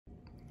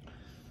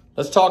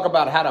Let's talk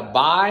about how to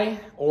buy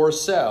or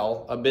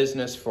sell a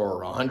business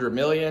for 100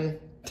 million,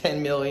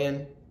 10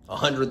 million,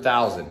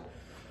 100,000,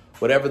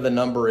 whatever the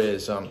number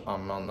is. I'm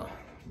on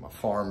my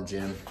farm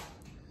gym.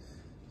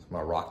 It's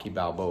my Rocky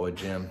Balboa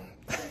gym.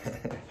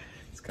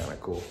 It's kind of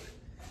cool.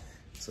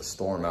 It's a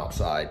storm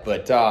outside,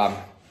 but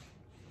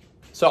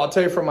so I'll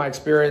tell you from my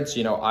experience,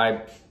 you know,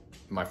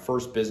 my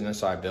first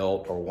business I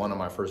built, or one of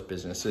my first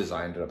businesses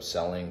I ended up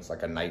selling, it's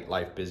like a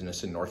nightlife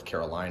business in North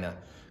Carolina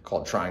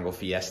called Triangle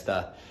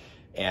Fiesta.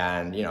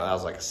 And, you know, that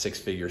was like a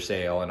 6-figure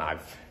sale. And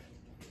I've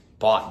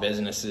bought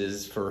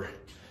businesses for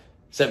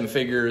 7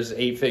 figures,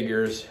 8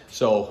 figures.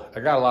 So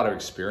I got a lot of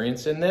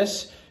experience in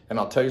this, and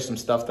I'll tell you some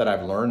stuff that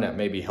I've learned that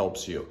maybe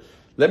helps you.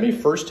 Let me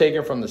first take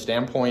it from the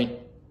standpoint,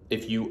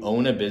 if you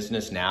own a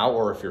business now,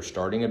 or if you're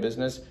starting a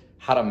business,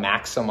 how to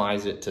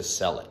maximize it to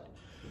sell it.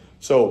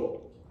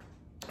 So,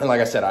 and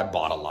like I said, I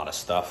bought a lot of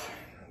stuff.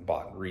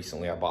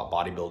 Recently I bought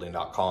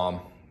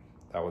bodybuilding.com.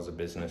 That was a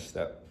business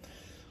that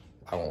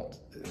I mean,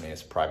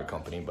 it's a private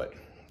company, but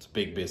it's a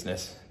big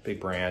business, big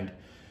brand.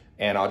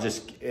 And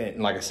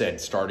like I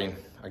said,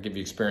 I'll give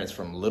you experience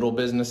from little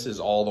businesses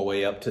all the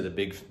way up to the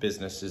big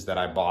businesses that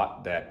I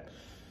bought that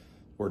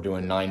were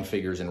doing 9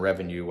 figures in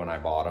revenue when I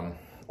bought them,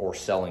 or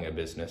selling a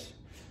business.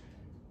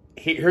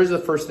 Here's the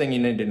first thing you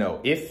need to know.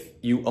 If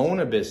you own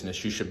a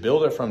business, you should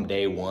build it from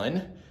day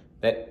one,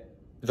 that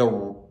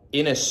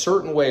in a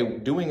certain way,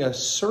 doing a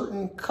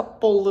certain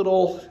couple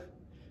little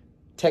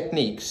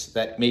techniques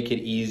that make it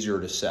easier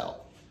to sell.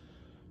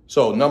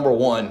 So number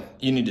one,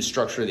 you need to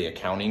structure the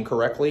accounting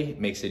correctly.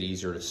 It makes it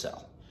easier to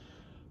sell.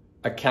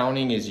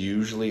 Accounting is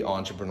usually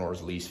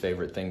entrepreneurs' least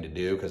favorite thing to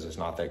do because it's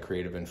not that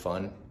creative and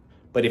fun.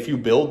 But if you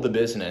build the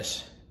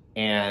business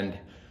and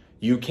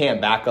you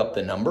can't back up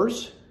the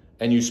numbers,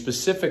 and you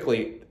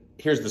specifically,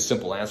 here's the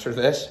simple answer to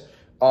this,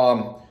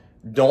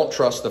 don't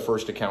trust the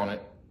first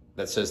accountant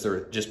that says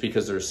just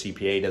because they're a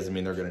CPA doesn't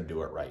mean they're gonna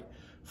do it right.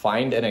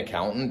 Find an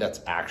accountant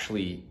that's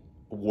actually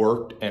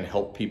worked and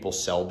helped people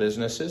sell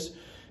businesses,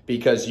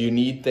 because you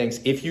need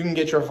things. If you can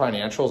get your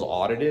financials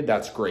audited,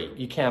 that's great.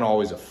 You can't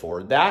always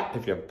afford that.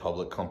 If you have a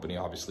public company,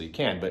 obviously you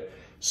can, but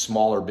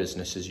smaller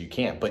businesses you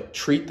can't. But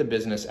treat the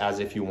business as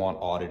if you want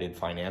audited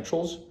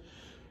financials.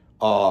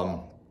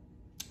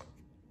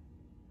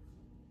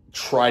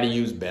 Try to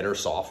use better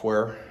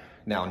software.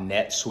 Now,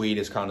 NetSuite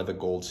is kind of the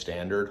gold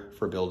standard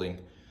for building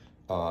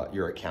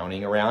your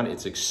accounting around.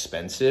 It's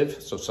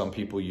expensive, so some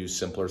people use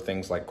simpler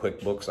things like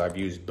QuickBooks. I've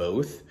used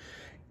both.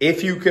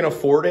 If you can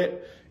afford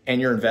it and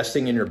you're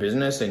investing in your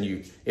business,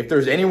 and if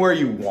there's anywhere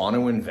you want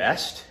to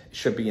invest, it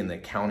should be in the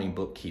accounting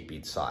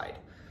bookkeeping side.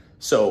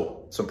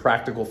 So some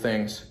practical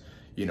things,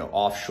 you know,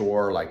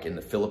 offshore, like in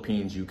the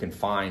Philippines, you can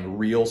find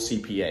real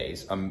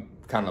CPAs,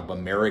 kind of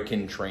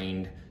American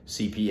trained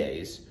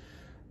CPAs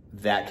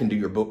that can do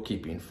your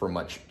bookkeeping for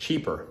much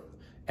cheaper.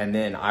 And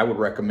then I would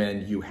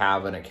recommend you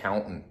have an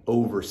accountant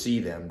oversee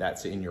them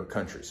that's in your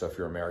country. So if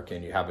you're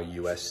American, you have a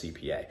US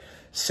CPA.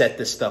 Set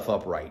this stuff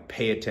up right.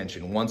 Pay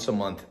attention once a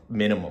month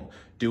minimum.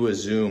 Do a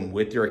Zoom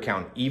with your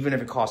accountant, even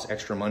if it costs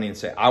extra money, and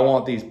say, I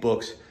want these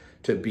books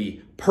to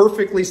be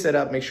perfectly set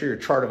up. Make sure your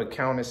chart of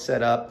account is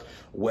set up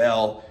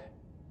well.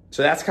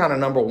 So that's kind of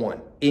number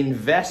one.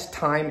 Invest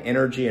time,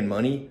 energy, and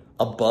money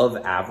above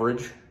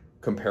average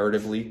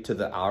comparatively to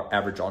the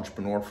average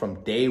entrepreneur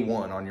from day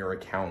one on your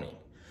accounting.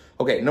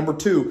 Okay, number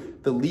two,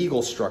 the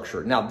legal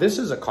structure. Now, this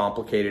is a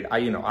complicated,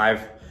 I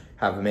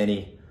have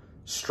many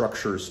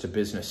structures to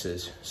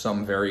businesses,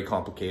 some very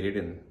complicated,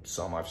 and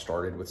some I've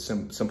started with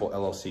simple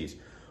LLCs.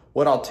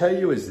 What I'll tell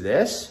you is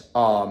this,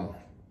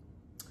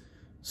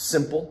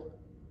 simple.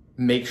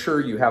 Make sure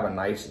you have a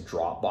nice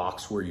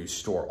Dropbox where you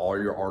store all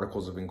your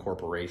articles of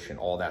incorporation,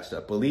 all that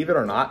stuff. Believe it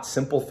or not,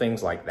 simple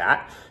things like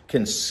that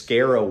can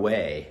scare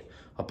away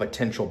a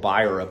potential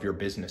buyer of your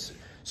business.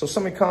 So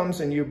somebody comes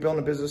and you're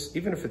building a business,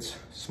 even if it's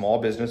small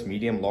business,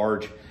 medium,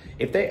 large,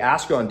 if they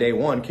ask you on day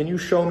one, can you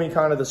show me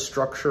kind of the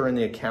structure and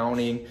the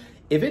accounting?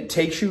 If it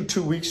takes you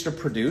 2 weeks to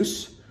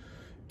produce,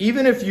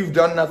 even if you've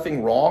done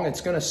nothing wrong,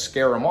 it's gonna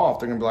scare them off.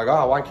 They're gonna be like,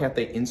 oh, why can't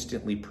they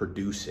instantly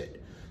produce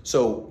it?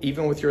 So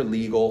even with your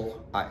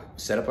legal,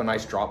 set up a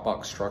nice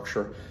Dropbox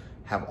structure,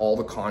 have all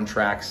the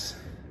contracts,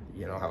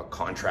 you know, have a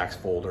contracts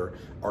folder,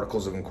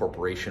 articles of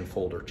incorporation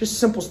folder, just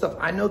simple stuff.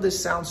 I know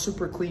this sounds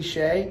super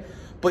cliche,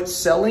 but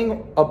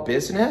selling a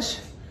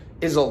business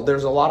there's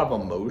a lot of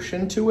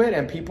emotion to it,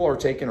 and people are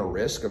taking a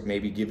risk of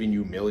maybe giving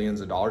you millions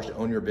of dollars to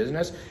own your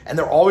business, and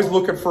they're always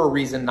looking for a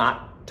reason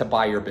not to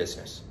buy your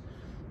business.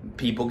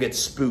 People get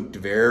spooked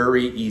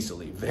very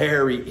easily,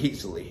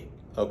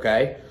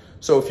 okay?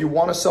 So if you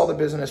want to sell the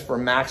business for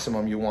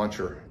maximum, you want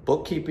your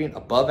bookkeeping,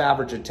 above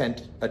average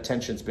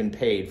attention's been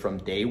paid from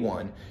day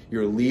one.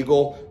 Your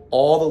legal,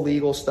 all the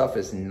legal stuff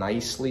is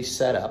nicely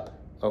set up,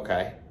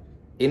 okay?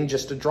 In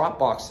just a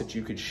Dropbox that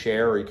you could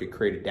share, or you could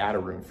create a data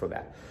room for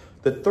that.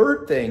 The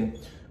third thing,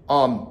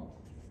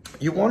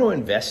 you want to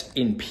invest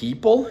in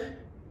people,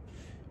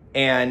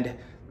 and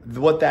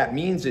what that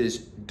means is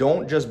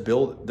don't just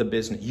build the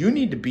business. You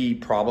need to be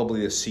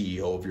probably the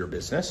CEO of your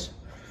business,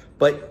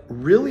 But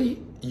really,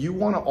 you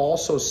want to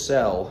also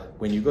sell,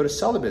 when you go to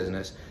sell the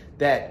business,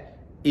 that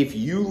if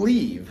you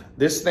leave,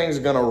 this thing's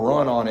going to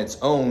run on its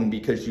own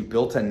because you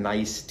built a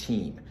nice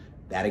team.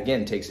 That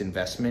again takes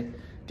investment,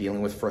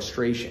 dealing with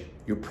frustration.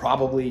 You're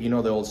probably, you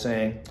know the old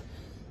saying,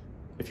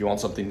 if you want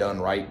something done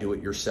right, do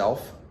it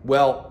yourself.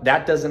 Well,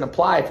 that doesn't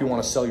apply if you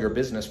want to sell your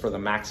business for the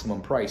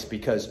maximum price,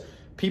 because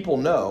people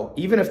know,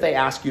 even if they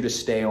ask you to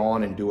stay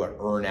on and do an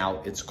earn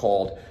out, it's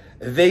called,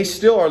 they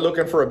still are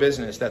looking for a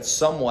business that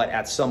somewhat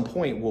at some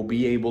point will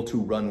be able to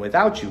run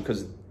without you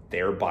because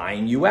they're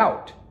buying you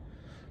out.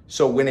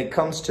 So when it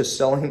comes to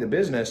selling the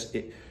business,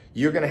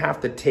 you're going to have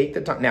to take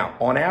the time. Now,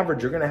 on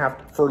average, you're going to have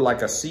to, for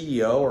like a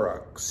CEO or a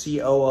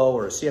COO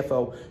or a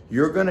CFO,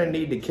 you're going to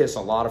need to kiss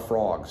a lot of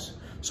frogs.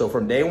 So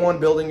from day one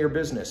building your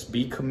business,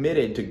 be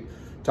committed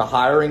to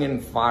hiring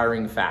and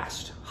firing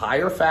fast.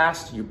 Hire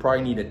fast, you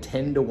probably need a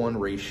 10-to-1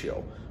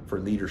 ratio for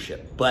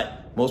leadership. But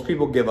most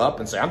people give up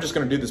and say, I'm just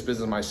going to do this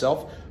business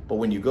myself. But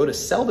when you go to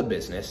sell the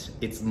business,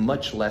 it's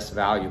much less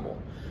valuable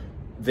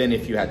than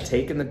if you had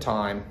taken the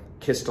time,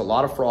 kissed a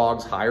lot of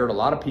frogs, hired a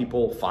lot of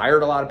people,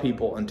 fired a lot of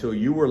people until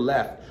you were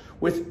left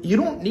with, you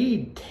don't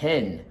need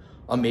 10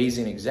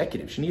 amazing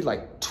executives. You need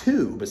like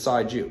 2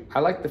 besides you.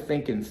 I like to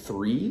think in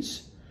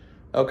 3s,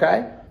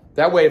 okay?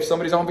 That way, if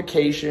somebody's on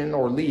vacation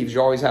or leaves,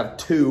 you always have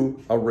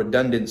 2, a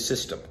redundant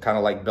system, kind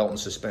of like belt and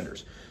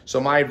suspenders. So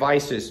my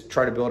advice is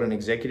try to build an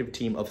executive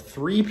team of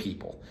 3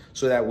 people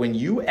so that when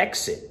you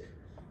exit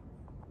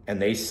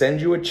and they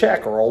send you a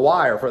check or a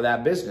wire for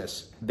that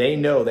business, they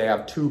know they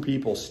have 2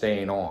 people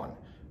staying on,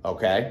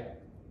 okay?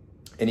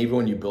 And even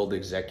when you build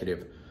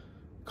executive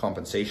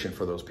compensation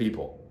for those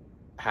people,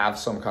 have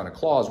some kind of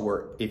clause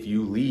where if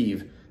you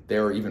leave,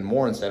 they're even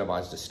more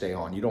incentivized to stay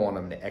on. You don't want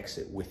them to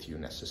exit with you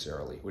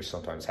necessarily, which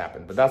sometimes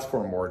happen, but that's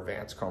for a more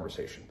advanced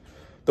conversation.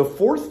 The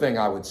 4th thing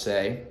I would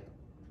say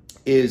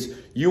is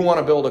you want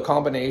to build a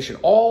combination.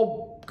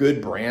 All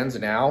good brands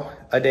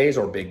nowadays,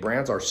 or big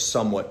brands, are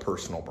somewhat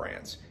personal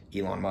brands.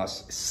 Elon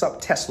Musk,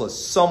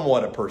 Tesla's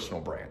somewhat a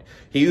personal brand.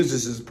 He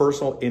uses his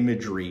personal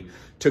imagery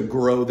to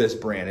grow this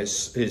brand,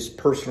 his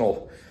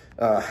personal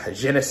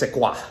je ne sais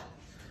quoi,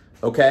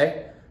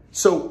 okay?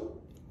 So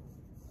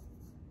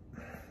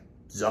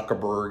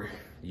Zuckerberg,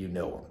 you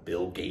know,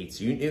 Bill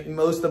Gates,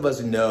 most of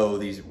us know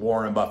these,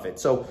 Warren Buffett.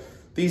 So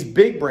these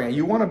big brands,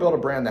 you want to build a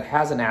brand that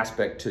has an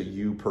aspect to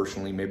you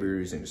personally. Maybe you're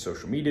using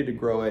social media to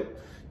grow it.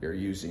 You're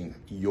using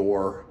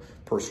your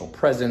personal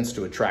presence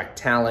to attract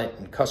talent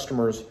and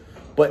customers,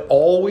 but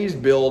always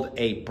build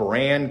a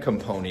brand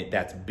component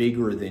that's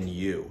bigger than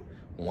you.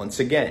 Once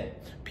again,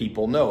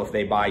 people know if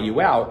they buy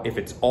you out, if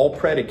it's all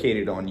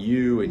predicated on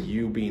you and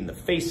you being the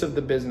face of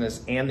the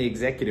business and the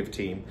executive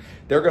team,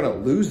 they're going to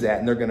lose that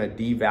and they're going to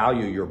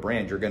devalue your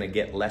brand. You're going to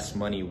get less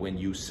money when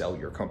you sell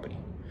your company.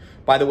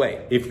 By the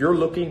way, if you're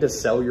looking to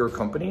sell your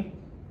company,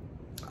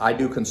 I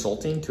do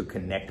consulting to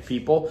connect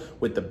people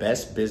with the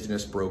best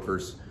business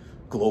brokers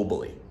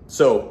globally.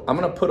 So I'm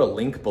going to put a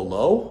link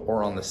below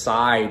or on the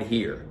side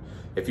here.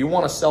 If you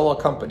want to sell a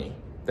company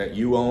that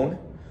you own,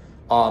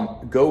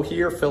 go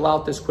here, fill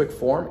out this quick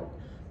form,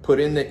 put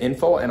in the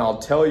info, and I'll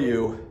tell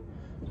you,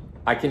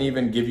 I can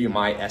even give you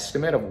my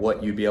estimate of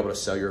what you'd be able to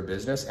sell your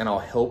business, and I'll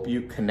help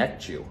you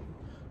connect you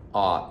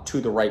to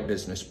the right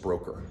business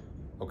broker,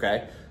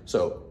 okay?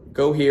 So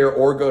go here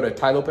or go to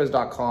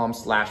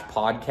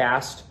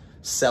tylopez.com/podcast,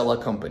 sell a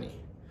company.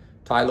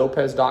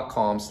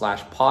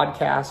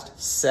 tylopez.com/podcast,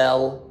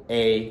 sell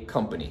a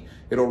company.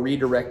 It'll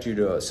redirect you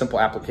to a simple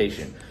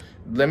application.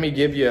 Let me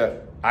give you,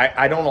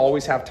 I don't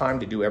always have time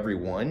to do every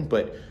one,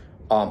 but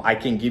I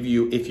can give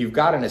you, if you've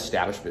got an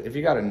establishment, if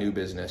you got a new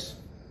business,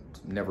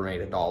 never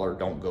made $1,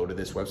 don't go to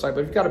this website. But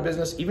if you've got a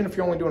business, even if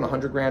you're only doing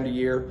 100 grand a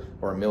year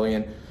or $1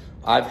 million,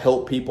 I've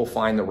helped people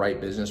find the right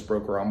business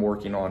broker. I'm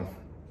working on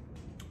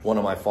one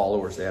of my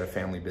followers. They had a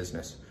family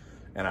business,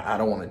 and I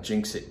don't want to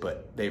jinx it,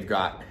 but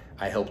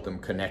I helped them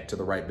connect to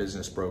the right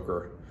business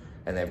broker,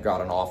 and they've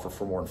got an offer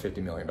for more than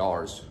 $50 million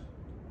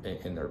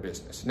in their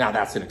business. Now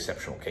that's an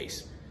exceptional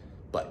case,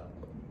 but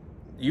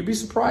you'd be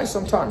surprised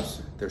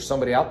sometimes. There's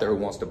somebody out there who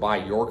wants to buy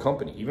your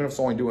company, even if it's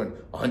only doing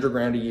 100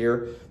 grand a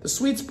year. The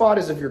sweet spot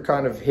is if you're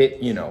kind of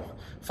hit,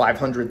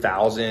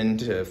 500,000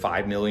 to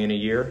 5 million a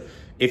year.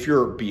 If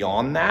you're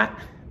beyond that,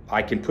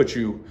 I can put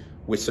you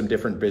with some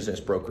different business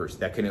brokers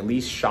that can at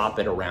least shop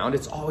it around.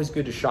 It's always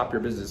good to shop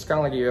your business. It's kind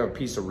of like you have a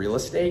piece of real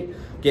estate,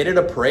 get it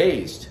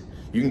appraised.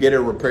 You can get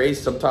it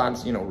appraised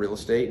sometimes, real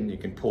estate, and you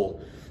can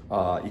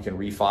you can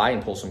refi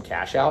and pull some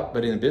cash out.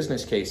 But in a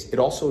business case, it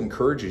also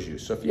encourages you.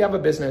 So if you have a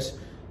business,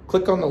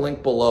 click on the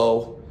link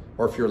below,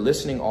 or if you're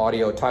listening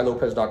audio,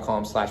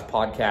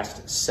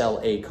 tylopez.com/podcast, sell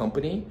a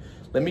company.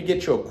 Let me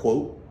get you a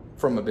quote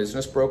from a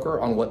business broker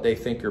on what they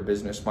think your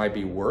business might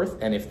be worth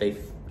and if they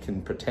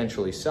can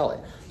potentially sell it.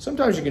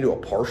 Sometimes you can do a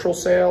partial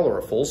sale or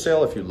a full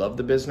sale if you love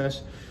the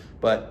business,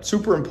 but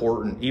super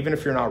important, even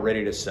if you're not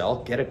ready to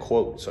sell, get a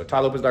quote. So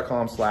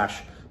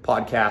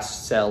tylopez.com/podcast,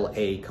 sell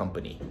a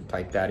company.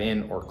 Type that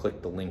in or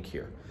click the link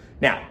here.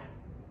 Now,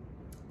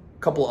 a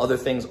couple other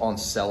things on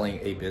selling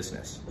a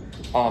business.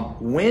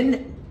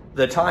 When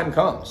the time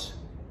comes,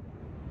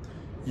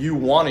 you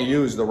want to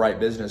use the right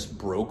business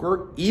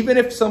broker, even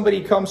if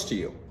somebody comes to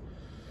you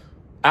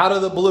out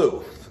of the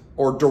blue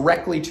or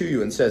directly to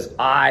you and says,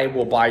 I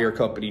will buy your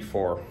company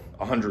for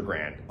 100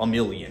 grand, a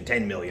million,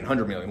 10 million,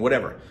 100 million,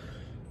 whatever.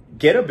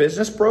 Get a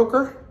business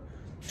broker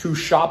to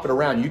shop it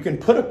around. You can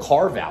put a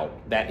carve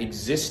out that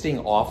existing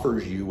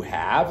offers you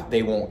have,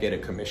 they won't get a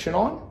commission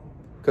on.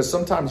 Because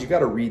sometimes you got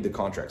to read the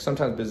contract.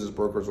 Sometimes business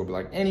brokers will be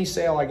like, any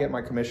sale, I get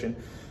my commission.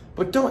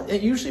 But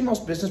usually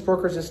most business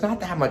brokers, it's not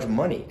that much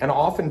money. And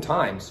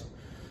oftentimes,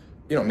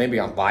 you know, maybe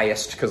I'm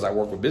biased because I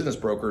work with business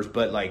brokers,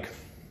 but like,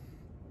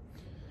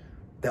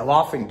 they'll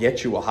often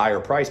get you a higher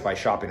price by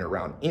shopping it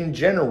around. In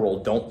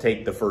general, don't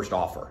take the first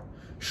offer.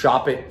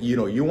 Shop it, you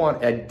know, you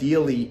want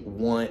ideally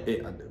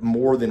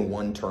more than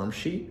one term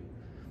sheet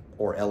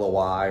or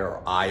LOI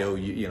or IOU,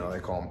 you know, they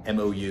call them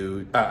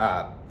MOU,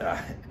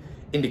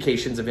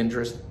 indications of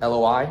interest,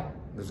 LOI.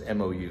 There's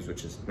MOUs,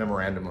 which is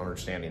memorandum of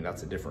understanding.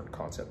 That's a different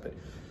concept, but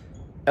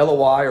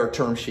LOI or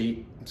term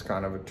sheet, it's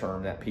kind of a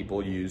term that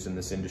people use in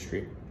this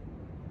industry.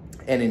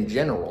 And in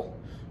general,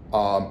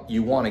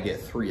 you want to get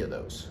 3 of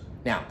those.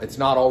 Now, it's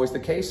not always the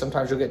case.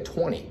 Sometimes you'll get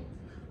 20.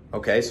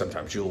 Okay,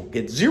 sometimes you'll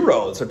get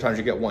 0, and sometimes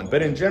you get 1.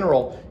 But in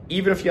general,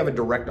 even if you have a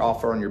direct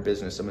offer on your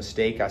business, a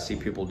mistake I see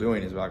people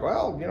doing is like,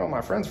 well, you know,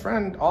 my friend's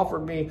friend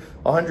offered me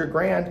 100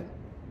 grand.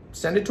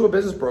 Send it to a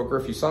business broker.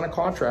 If you sign a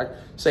contract,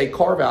 say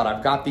carve out,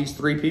 I've got these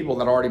 3 people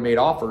that already made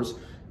offers.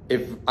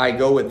 If I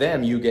go with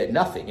them, you get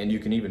nothing. And you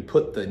can even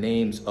put the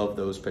names of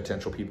those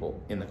potential people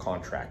in the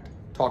contract.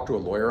 Talk to a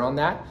lawyer on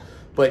that.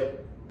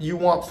 But you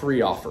want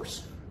 3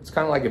 offers. It's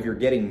kind of like if you're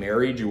getting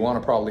married, you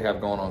want to probably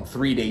have gone on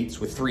 3 dates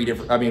with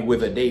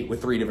with a date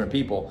with 3 different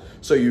people.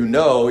 So you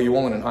know, you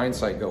won't in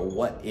hindsight go,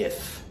 what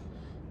if?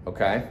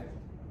 Okay?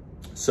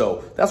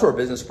 So that's where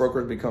business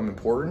brokers become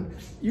important.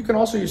 You can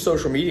also use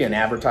social media and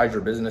advertise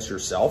your business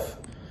yourself.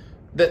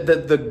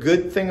 The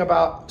good thing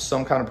about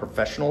some kind of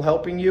professional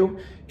helping you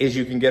is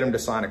you can get them to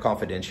sign a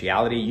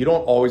confidentiality. You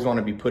don't always want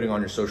to be putting on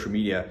your social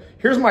media,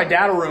 here's my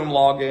data room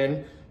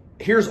login,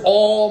 here's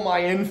all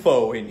my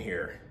info in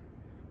here.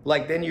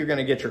 Like then you're going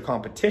to get your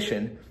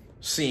competition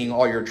seeing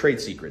all your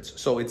trade secrets.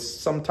 So it's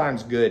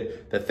sometimes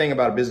good. The thing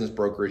about a business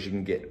broker is you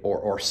can get,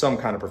 or some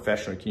kind of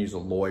professional, you can use a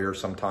lawyer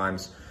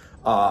sometimes.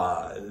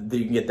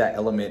 You can get that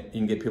element, you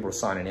can get people to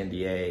sign an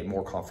NDA,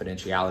 more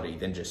confidentiality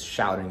than just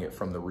shouting it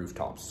from the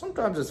rooftops.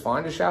 Sometimes it's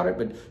fine to shout it,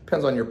 but it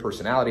depends on your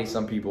personality.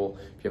 Some people,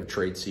 if you have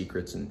trade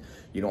secrets and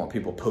you don't want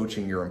people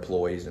poaching your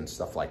employees and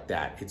stuff like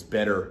that, it's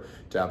better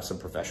to have some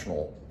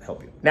professional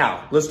help you.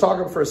 Now, let's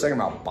talk for a second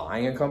about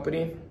buying a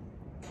company.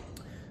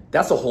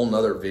 That's a whole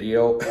nother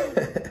video.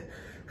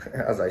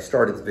 As I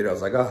started this video, I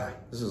was like, oh,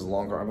 this is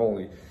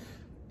longer.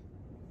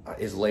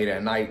 It's late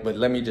at night, but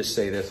let me just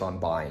say this on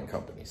buying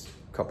companies.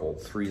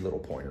 3 little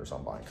pointers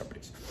on buying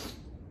companies.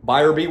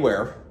 Buyer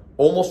beware.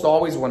 Almost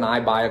always when I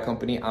buy a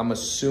company, I'm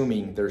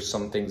assuming there's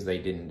some things they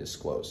didn't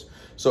disclose.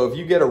 So if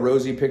you get a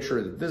rosy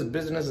picture that this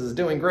business is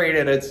doing great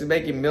and it's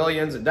making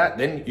millions, and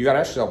then you gotta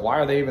ask yourself, why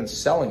are they even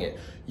selling it?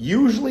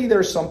 Usually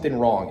there's something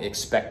wrong.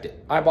 Expect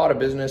it. I bought a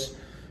business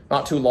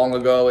not too long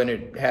ago and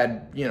it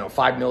had, you know,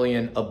 5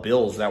 million of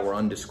bills that were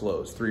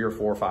undisclosed, 3 or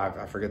 4 or 5,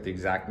 I forget the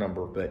exact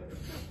number,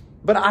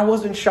 but I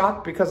wasn't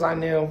shocked because I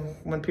knew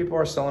when people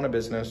are selling a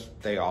business,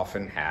 they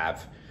often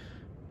have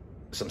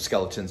some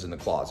skeletons in the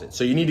closet.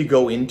 So you need to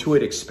go into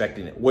it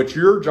expecting it. What's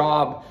your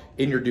job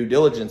in your due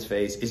diligence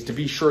phase is to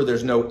be sure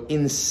there's no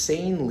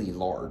insanely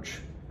large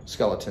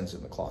skeletons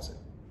in the closet.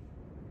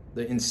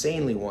 The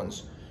insanely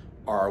ones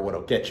are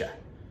what'll get you.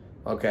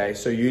 Okay,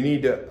 so you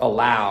need to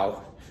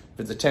allow, if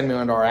it's a $10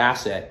 million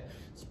asset,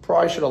 you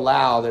probably should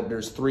allow that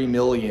there's 3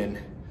 million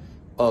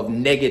of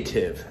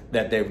negative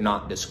that they've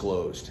not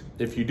disclosed.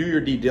 If you do your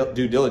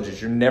due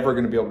diligence, you're never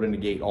going to be able to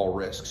negate all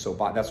risks. So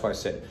that's why I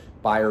said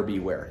buyer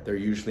beware. They're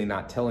usually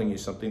not telling you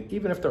something,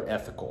 even if they're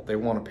ethical. They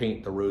want to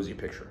paint the rosy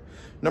picture.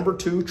 Number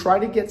 2, try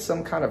to get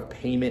some kind of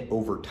payment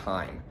over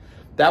time.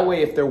 That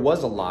way, if there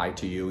was a lie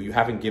to you, you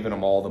haven't given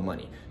them all the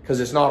money, because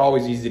it's not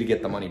always easy to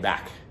get the money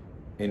back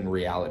in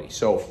reality.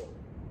 So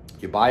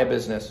you buy a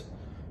business,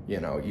 you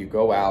know, you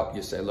go out,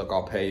 you say, look,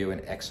 I'll pay you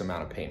an X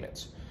amount of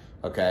payments.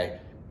 Okay.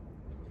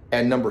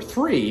 And number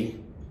 3,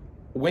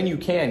 when you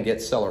can, get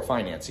seller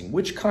financing,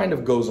 which kind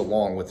of goes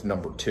along with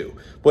number 2.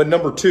 But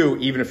number 2,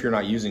 even if you're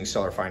not using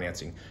seller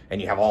financing and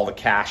you have all the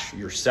cash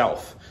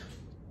yourself,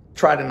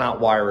 try to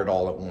not wire it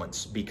all at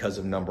once because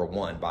of number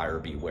 1, buyer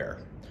beware.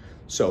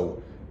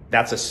 So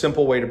that's a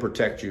simple way to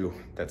protect you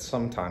that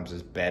sometimes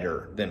is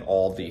better than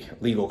all the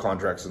legal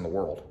contracts in the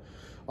world.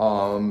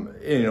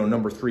 You know,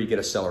 number 3, get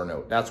a seller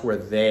note. That's where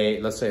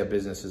let's say a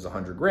business is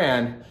 100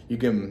 grand, you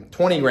give them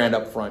 20 grand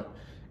up front,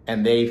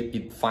 and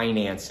they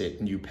finance it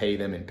and you pay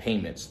them in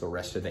payments the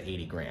rest of the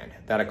 80 grand.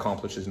 That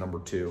accomplishes number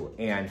 2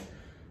 and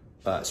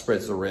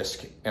spreads the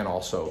risk. And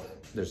also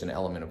there's an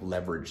element of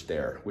leverage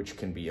there, which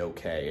can be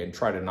okay. And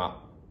try to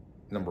not,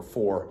 number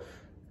 4,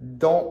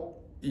 don't,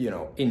 you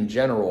know, in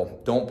general,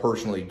 don't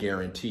personally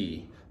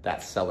guarantee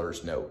that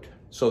seller's note,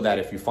 so that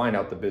if you find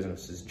out the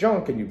business is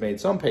junk and you've made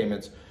some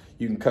payments,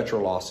 you can cut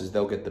your losses.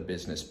 They'll get the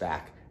business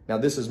back Now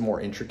this is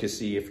more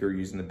intricacy if you're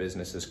using the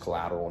business as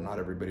collateral. Not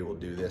everybody will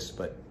do this,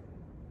 but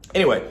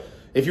anyway,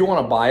 if you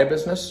want to buy a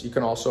business,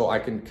 I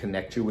can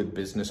connect you with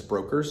business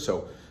brokers.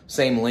 So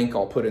same link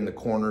I'll put in the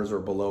corners or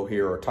below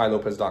here, or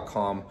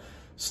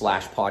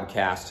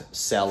tylopez.com/podcast,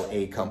 sell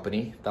a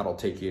company. That'll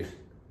take you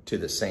to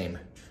the same,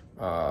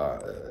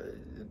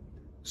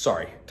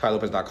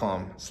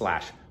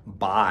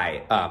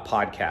 tylopez.com/buy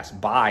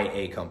podcast, buy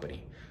a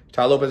company.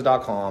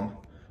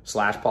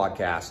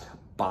 tylopez.com/podcast,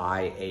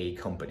 buy a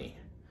company.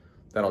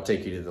 That'll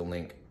take you to the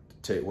link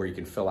to where you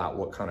can fill out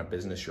what kind of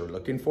business you're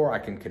looking for. I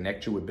can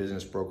connect you with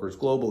business brokers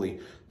globally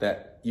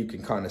that you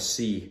can kind of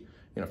see,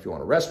 if you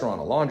want a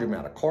restaurant, a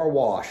laundromat, a car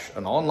wash,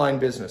 an online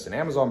business, an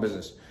Amazon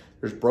business,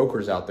 there's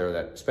brokers out there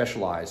that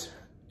specialize.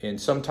 And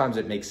sometimes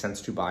it makes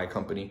sense to buy a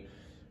company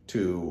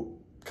to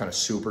kind of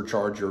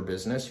supercharge your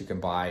business. You can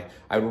buy,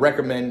 I would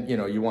recommend,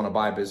 you want to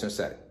buy a business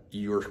that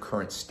your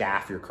current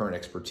staff, your current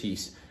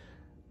expertise,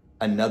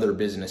 another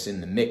business in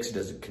the mix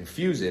doesn't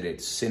confuse it.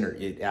 It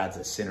adds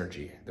a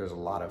synergy. There's a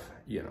lot of,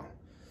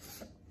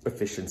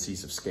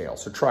 efficiencies of scale.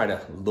 So try to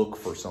look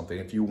for something.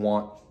 If you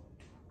want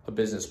a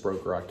business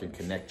broker, I can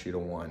connect you to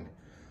one.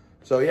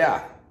 So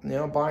yeah,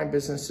 buying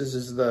businesses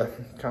is the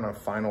kind of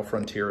final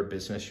frontier of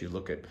business. You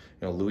look at,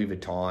 Louis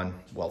Vuitton,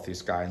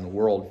 wealthiest guy in the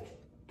world.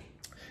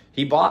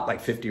 He bought like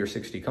 50 or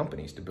 60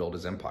 companies to build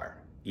his empire.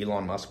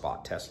 Elon Musk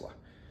bought Tesla.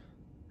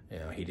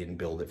 He didn't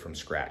build it from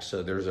scratch.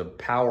 So there's a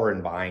power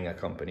in buying a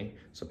company.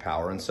 It's a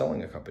power in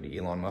selling a company.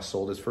 Elon Musk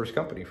sold his first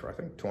company for, I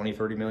think, 20,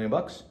 30 million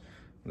bucks.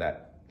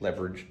 That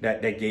leverage,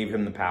 that gave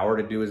him the power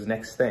to do his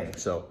next thing.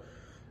 So,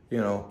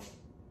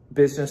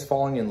 business,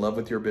 falling in love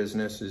with your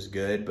business is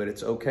good, but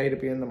it's okay to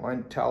be in the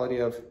mentality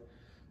of,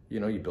 you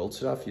build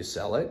stuff, you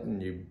sell it,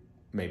 and you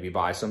maybe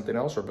buy something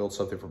else or build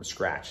something from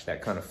scratch.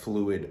 That kind of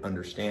fluid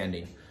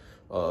understanding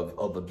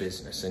of a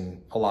business.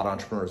 And a lot of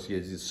entrepreneurs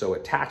get so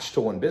attached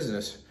to one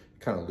business,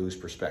 kind of lose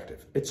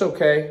perspective. It's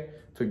okay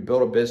to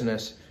build a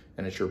business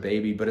and it's your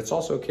baby, but it's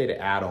also okay to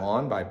add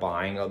on by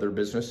buying other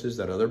businesses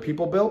that other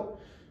people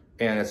built.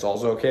 And it's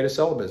also okay to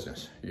sell a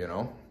business,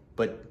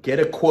 but get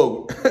a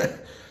quote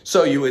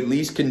so you at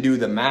least can do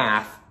the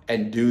math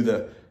and do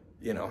the,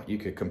 you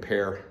could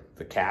compare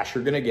the cash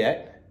you're going to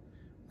get,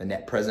 the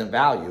net present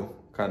value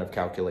kind of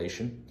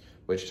calculation,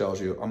 which tells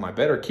you, am I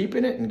better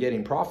keeping it and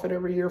getting profit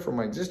every year from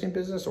my existing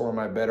business, or am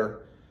I better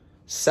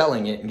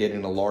selling it and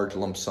getting a large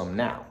lump sum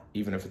now,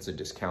 even if it's a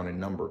discounted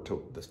number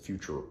to the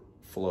future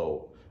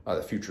flow,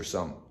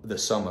 the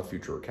sum of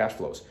future cash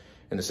flows.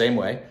 In the same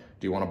way,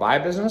 do you want to buy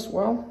a business?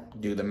 Well,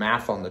 do the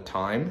math on the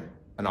time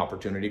and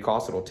opportunity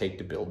cost it'll take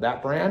to build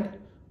that brand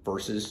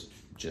versus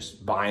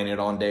just buying it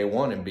on day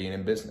one and being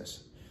in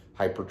business,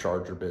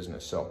 hypercharge your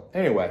business. So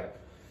anyway,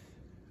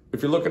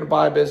 if you're looking to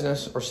buy a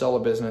business or sell a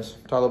business,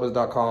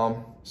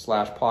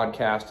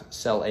 tylopez.com/podcast,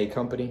 sell a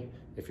company.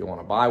 If you want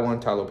to buy one,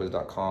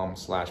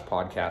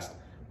 tylopez.com/podcast,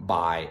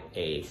 buy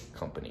a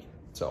company.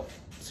 So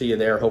see you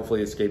there. Hopefully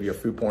this gave you a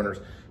few pointers.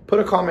 Put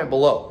a comment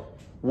below.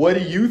 What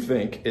do you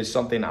think is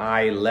something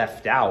I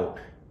left out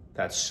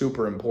that's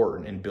super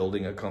important in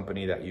building a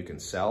company that you can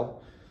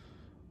sell?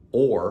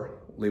 Or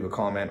leave a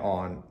comment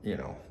on,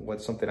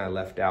 what's something I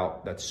left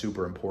out that's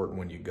super important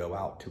when you go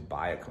out to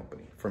buy a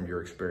company from your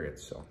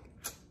experience. So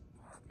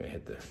I'm gonna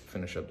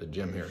finish up the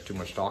gym here. Too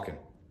much talking.